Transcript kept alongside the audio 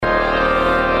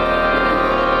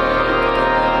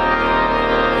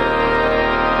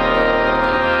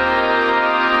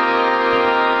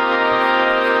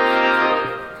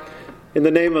In the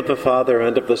name of the Father,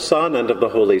 and of the Son, and of the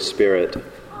Holy Spirit.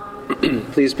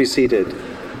 Please be seated.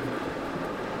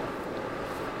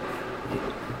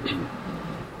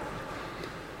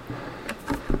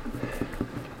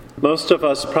 Most of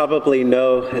us probably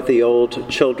know the old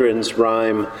children's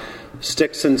rhyme,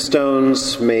 "Sticks and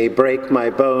stones may break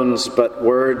my bones, but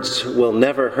words will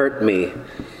never hurt me."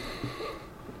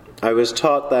 I was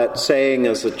taught that saying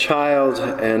as a child,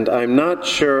 and I'm not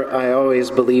sure I always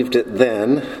believed it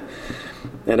then,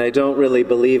 and I don't really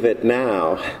believe it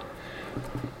now.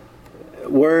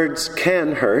 Words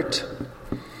can hurt.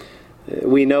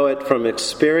 We know it from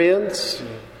experience.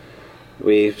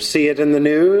 We see it in the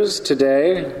news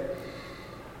today.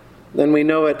 Then we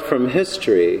know it from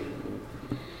history.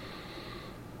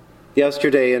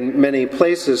 Yesterday, in many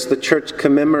places, the church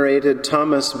commemorated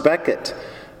Thomas Becket,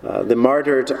 the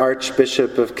martyred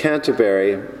Archbishop of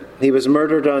Canterbury. He was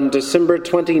murdered on December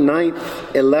 29th,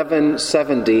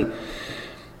 1170.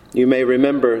 You may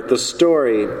remember the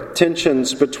story.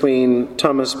 Tensions between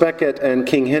Thomas Becket and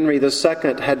King Henry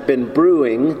II had been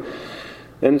brewing,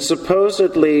 and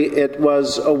supposedly it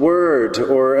was a word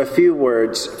or a few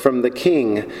words from the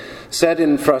king, said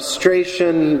in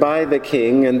frustration by the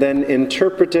king, and then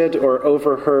interpreted or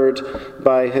overheard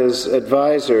by his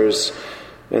advisors.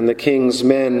 And the king's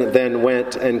men then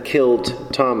went and killed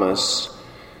Thomas.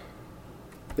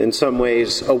 In some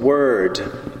ways, a word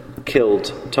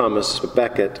killed Thomas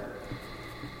Becket.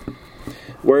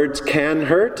 Words can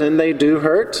hurt, and they do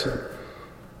hurt.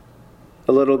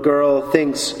 A little girl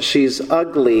thinks she's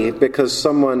ugly because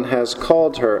someone has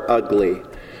called her ugly.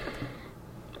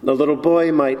 A little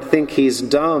boy might think he's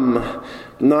dumb,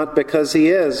 not because he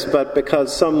is, but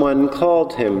because someone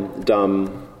called him dumb.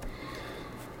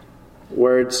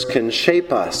 Words can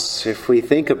shape us if we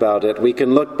think about it. We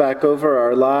can look back over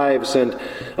our lives, and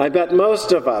I bet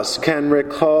most of us can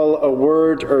recall a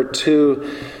word or two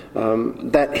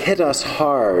that hit us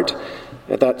hard,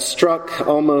 that struck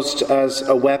almost as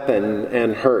a weapon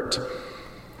and hurt.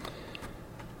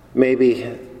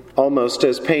 Maybe almost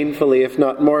as painfully, if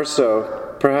not more so.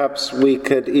 Perhaps we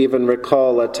could even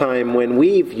recall a time when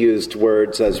we've used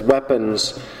words as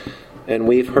weapons and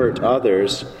we've hurt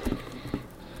others.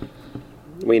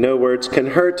 We know words can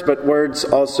hurt, but words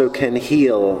also can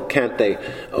heal, can't they?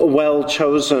 A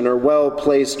well-chosen or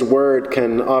well-placed word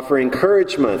can offer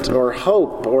encouragement or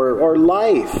hope or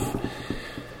life.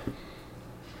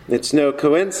 It's no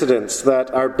coincidence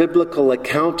that our biblical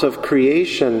account of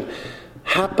creation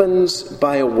happens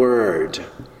by a word.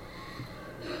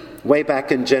 Way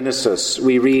back in Genesis,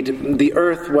 we read, "The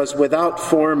earth was without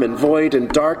form and void, and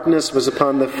darkness was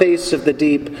upon the face of the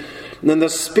deep. And then the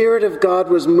Spirit of God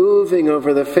was moving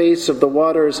over the face of the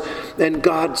waters, and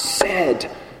God said,"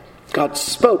 God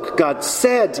spoke, God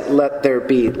said, "Let there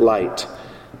be light."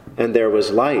 And there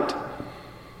was light.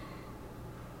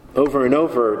 Over and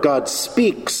over, God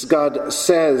speaks, God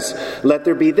says, "Let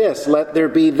there be this, let there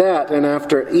be that." And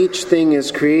after each thing is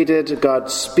created,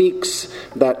 God speaks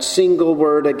that single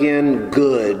word again,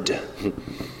 good.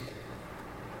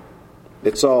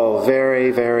 It's all very,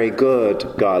 very good,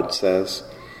 God says.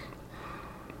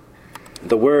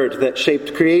 The word that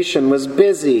shaped creation was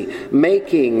busy,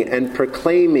 making and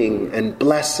proclaiming and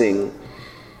blessing.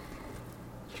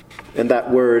 And that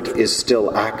word is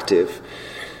still active.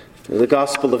 The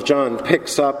Gospel of John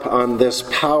picks up on this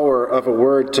power of a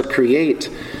word to create.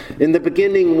 In the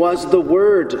beginning was the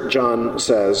Word, John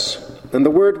says. And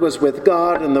the Word was with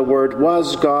God, and the Word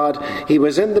was God. He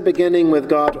was in the beginning with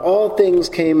God. All things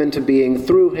came into being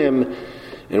through him,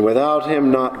 and without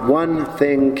him not one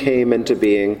thing came into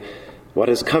being. What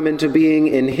has come into being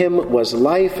in him was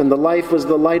life, and the life was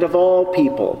the light of all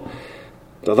people.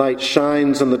 The light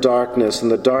shines in the darkness,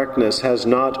 and the darkness has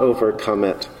not overcome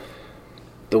it.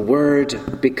 The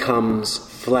Word becomes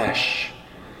flesh.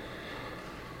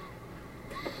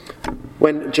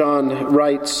 When John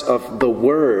writes of the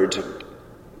Word,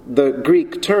 the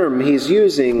Greek term he's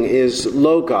using is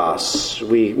logos.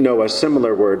 We know a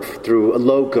similar word through a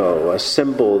logo, a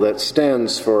symbol that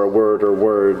stands for a word or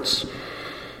words.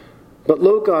 But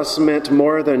logos meant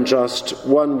more than just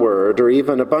one word or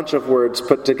even a bunch of words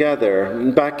put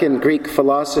together. Back in Greek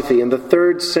philosophy in the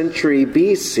 3rd century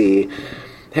BC,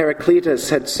 Heraclitus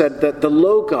had said that the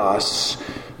Logos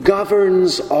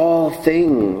governs all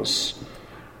things.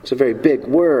 It's a very big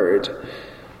word.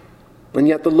 And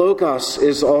yet the Logos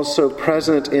is also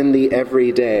present in the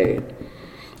everyday.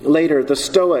 Later, the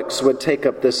Stoics would take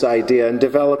up this idea and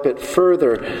develop it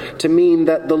further to mean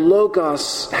that the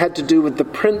Logos had to do with the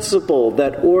principle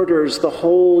that orders the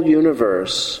whole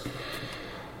universe.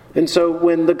 And so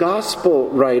when the Gospel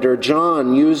writer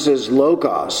John uses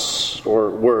Logos, or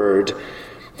word,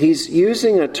 He's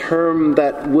using a term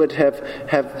that would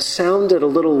have sounded a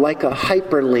little like a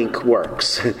hyperlink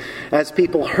works. As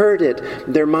people heard it,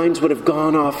 their minds would have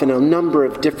gone off in a number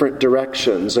of different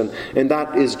directions, and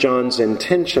that is John's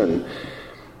intention.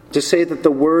 To say that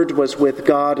the Word was with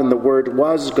God and the Word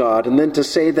was God, and then to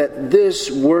say that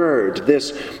this Word,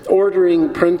 this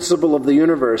ordering principle of the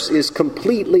universe, is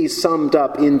completely summed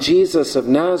up in Jesus of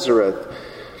Nazareth.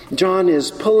 John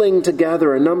is pulling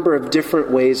together a number of different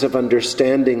ways of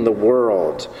understanding the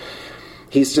world.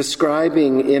 He's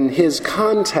describing in his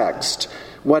context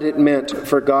what it meant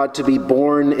for God to be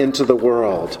born into the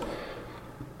world.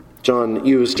 John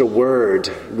used a word,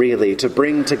 really, to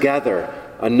bring together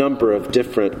a number of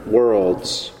different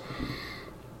worlds.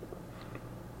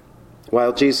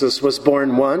 While Jesus was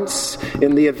born once,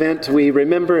 in the event we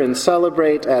remember and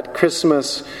celebrate at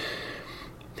Christmas,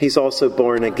 He's also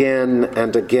born again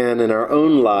and again in our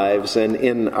own lives and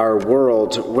in our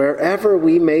world, wherever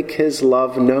we make His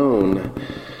love known.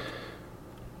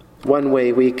 One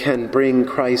way we can bring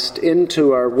Christ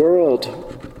into our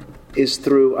world is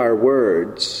through our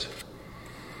words.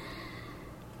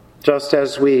 Just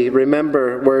as we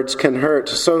remember words can hurt,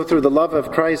 so through the love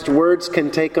of Christ, words can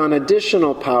take on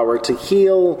additional power to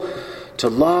heal, to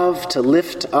love, to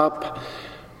lift up.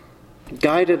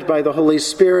 Guided by the Holy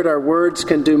Spirit, our words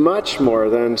can do much more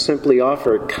than simply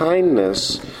offer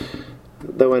kindness,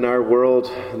 though in our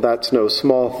world that's no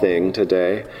small thing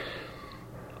today.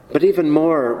 But even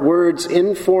more, words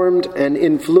informed and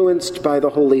influenced by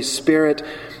the Holy Spirit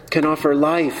can offer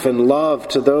life and love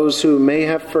to those who may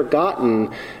have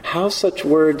forgotten how such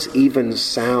words even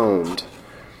sound.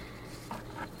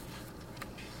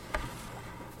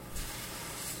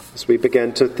 As we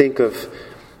begin to think of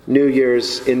New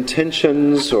Year's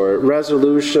intentions or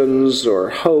resolutions or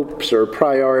hopes or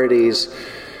priorities,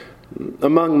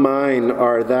 among mine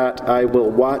are that I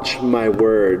will watch my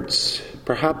words,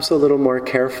 perhaps a little more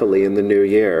carefully in the new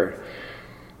year.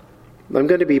 I'm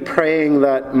going to be praying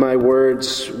that my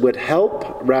words would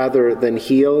help rather than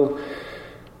heal,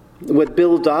 would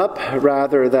build up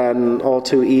rather than all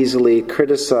too easily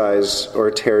criticize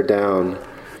or tear down.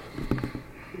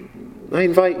 I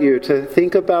invite you to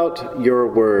think about your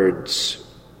words.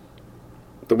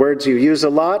 The words you use a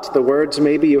lot, the words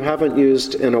maybe you haven't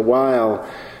used in a while.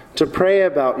 To pray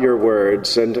about your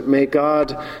words, and may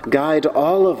God guide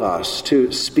all of us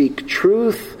to speak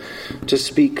truth, to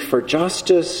speak for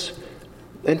justice,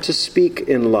 and to speak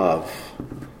in love.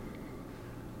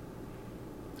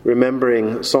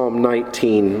 Remembering Psalm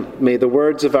 19, may the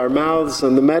words of our mouths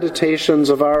and the meditations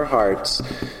of our hearts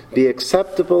be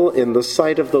acceptable in the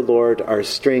sight of the Lord, our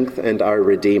strength and our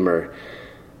Redeemer.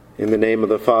 In the name of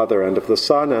the Father, and of the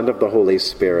Son, and of the Holy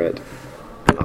Spirit.